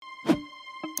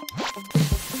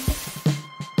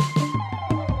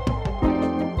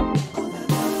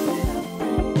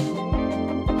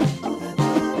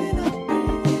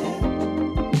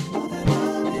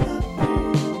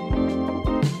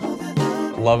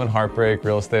Love and Heartbreak,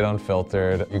 Real Estate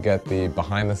Unfiltered. You get the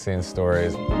behind-the-scenes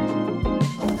stories.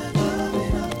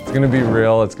 It's going to be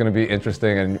real, it's going to be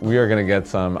interesting, and we are going to get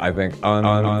some, I think,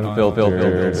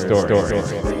 unfiltered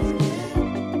stories.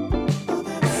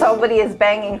 Somebody is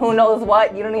banging who knows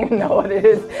what, you don't even know what it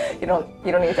is. You don't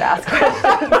need to ask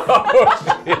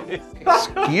questions.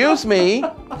 Excuse me,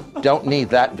 don't need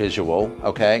that visual,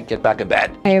 okay? Get back in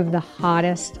bed. I have the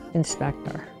hottest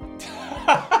inspector.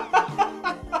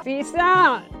 Peace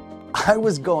out. I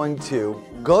was going to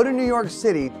go to New York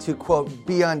City to, quote,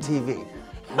 be on TV.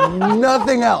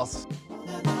 Nothing else.